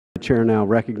Chair now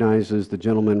recognizes the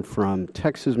gentleman from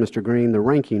Texas, Mr. Green, the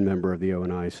ranking member of the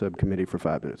O&I subcommittee, for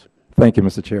 5 minutes. Thank you,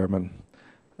 Mr. Chairman.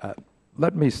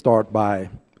 Let me start by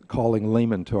calling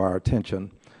Lehman to our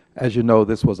attention. As you know,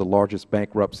 this was the largest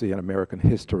bankruptcy in American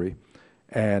history,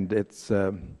 and its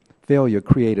failure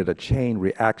created a chain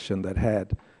reaction that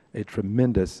had a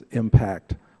tremendous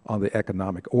impact on the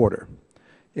economic order.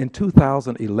 In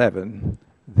 2011,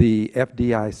 the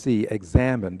FDIC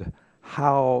examined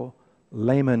how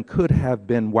Lehman could have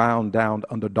been wound down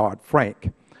under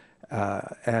Dodd-Frank,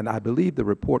 and I believe the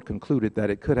report concluded that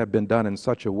it could have been done in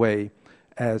such a way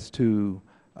as to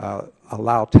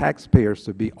allow taxpayers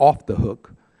to be off the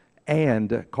hook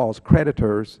and cause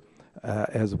creditors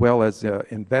as well as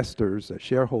investors,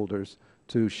 shareholders,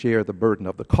 to share the burden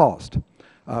of the cost.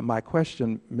 My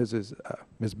question, Ms.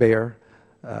 Baer,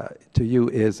 to you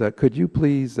is, could you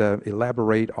please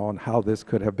elaborate on how this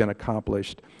could have been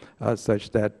accomplished such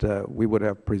that we would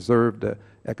have preserved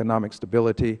economic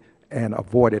stability and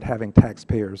avoided having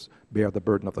taxpayers bear the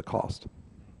burden of the cost?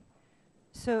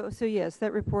 So yes,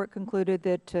 that report concluded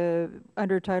that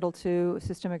under Title II,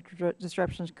 systemic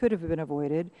disruptions could have been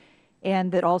avoided,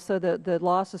 and that also the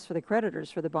losses for the creditors,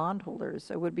 for the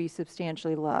bondholders, would be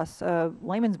substantially less.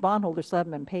 Lehman's bondholders still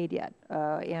haven't been paid yet,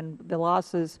 and the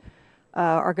losses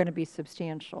are going to be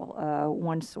substantial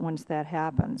once that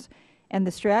happens. And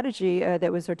the strategy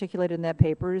that was articulated in that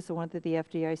paper is the one that the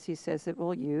FDIC says it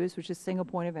will use, which is single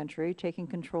point of entry, taking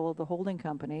control of the holding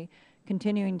company,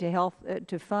 continuing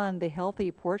to fund the healthy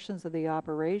portions of the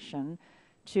operation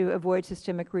to avoid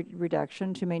systemic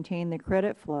reduction, to maintain the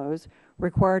credit flows,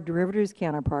 require derivatives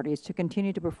counterparties to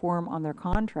continue to perform on their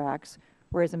contracts,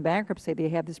 whereas in bankruptcy they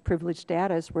have this privileged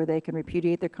status where they can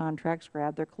repudiate their contracts,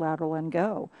 grab their collateral, and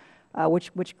go.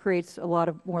 Which creates a lot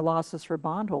of more losses for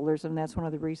bondholders, and that's one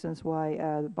of the reasons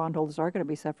why bondholders are going to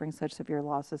be suffering such severe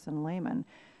losses in Lehman.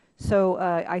 So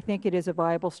I think it is a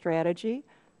viable strategy.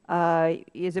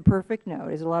 Is it perfect? No.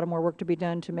 Is a lot of more work to be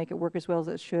done to make it work as well as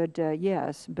it should?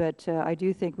 Yes. But I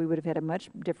do think we would have had a much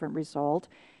different result.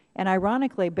 And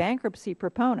ironically, bankruptcy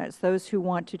proponents, those who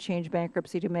want to change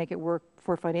bankruptcy to make it work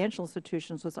for financial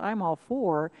institutions, which I'm all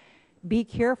for, be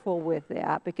careful with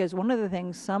that, because one of the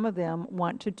things some of them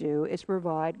want to do is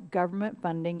provide government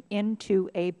funding into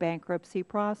a bankruptcy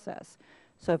process.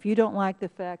 So if you don't like the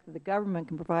fact that the government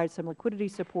can provide some liquidity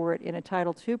support in a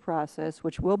Title II process,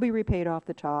 which will be repaid off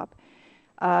the top,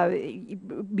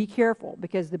 be careful,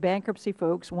 because the bankruptcy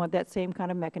folks want that same kind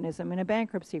of mechanism in a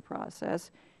bankruptcy process.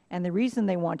 And the reason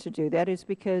they want to do that is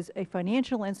because a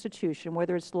financial institution,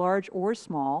 whether it's large or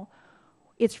small,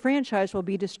 its franchise will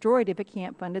be destroyed if it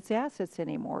can't fund its assets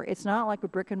anymore. It's not like a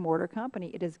brick and mortar company.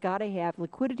 It has got to have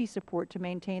liquidity support to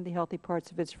maintain the healthy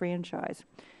parts of its franchise.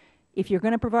 If you're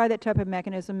going to provide that type of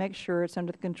mechanism, make sure it's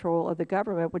under the control of the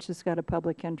government, which has got a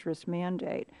public interest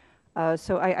mandate.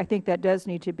 So I think that does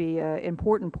need to be an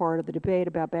important part of the debate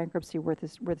about bankruptcy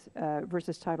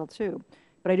versus Title II.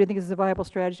 But I do think this is a viable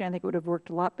strategy. I think it would have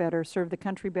worked a lot better, served the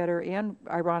country better, and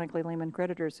ironically Lehman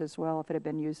creditors as well if it had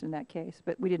been used in that case.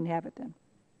 But we didn't have it then.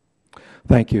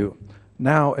 Thank you.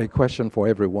 Now a question for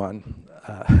everyone.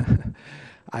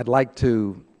 I'd like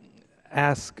to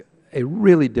ask a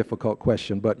really difficult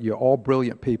question, but you're all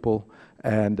brilliant people,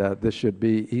 and this should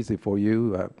be easy for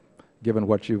you, given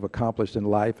what you've accomplished in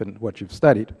life and what you've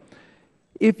studied.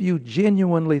 If you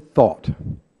genuinely thought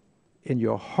in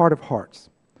your heart of hearts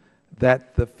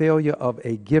that the failure of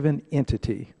a given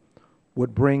entity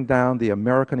would bring down the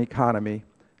American economy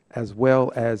as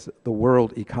well as the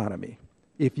world economy,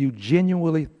 if you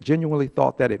genuinely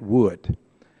thought that it would,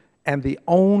 and the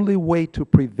only way to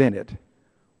prevent it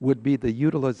would be the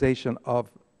utilization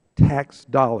of tax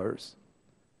dollars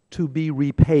to be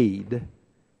repaid,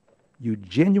 you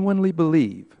genuinely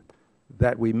believe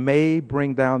that we may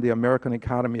bring down the American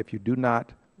economy if you do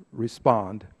not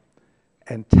respond,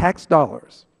 and tax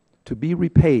dollars to be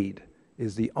repaid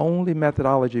is the only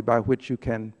methodology by which you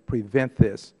can prevent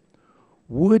this,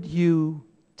 would you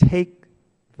take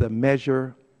the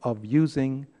measure of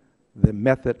using the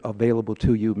method available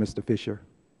to you, Mr. Fisher?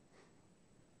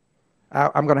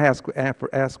 I'm going to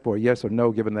ask for a yes or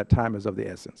no, given that time is of the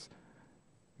essence.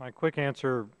 My quick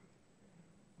answer,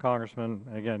 Congressman,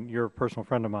 again, you're a personal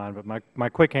friend of mine, but my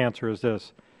quick answer is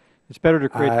this. It's better to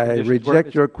create I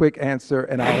reject your quick answer,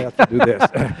 and I'll have to do this.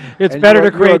 It's better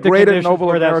to create the conditions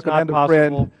where that's not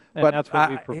possible, and that's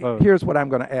what we propose. Here's what I'm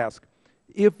going to ask.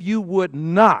 If you would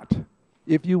not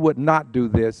do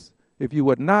this, if you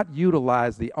would not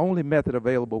utilize the only method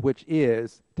available, which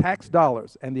is tax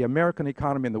dollars, and the American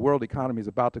economy and the world economy is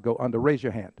about to go under, raise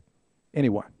your hand.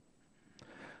 Anyone?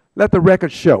 Let the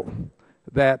record show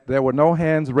that there were no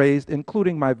hands raised,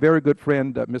 including my very good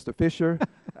friend, Mr. Fisher.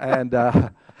 And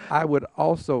I would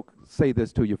also say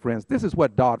this to you, friends. This is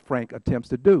what Dodd-Frank attempts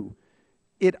to do.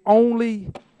 It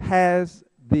only has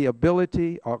the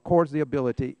ability, or accords the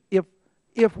ability,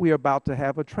 if we are about to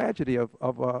have a tragedy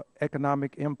of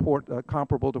economic import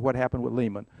comparable to what happened with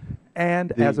Lehman.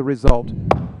 And as a result,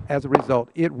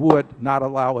 it would not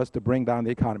allow us to bring down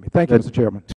the economy. Thank you, Mr. Chairman.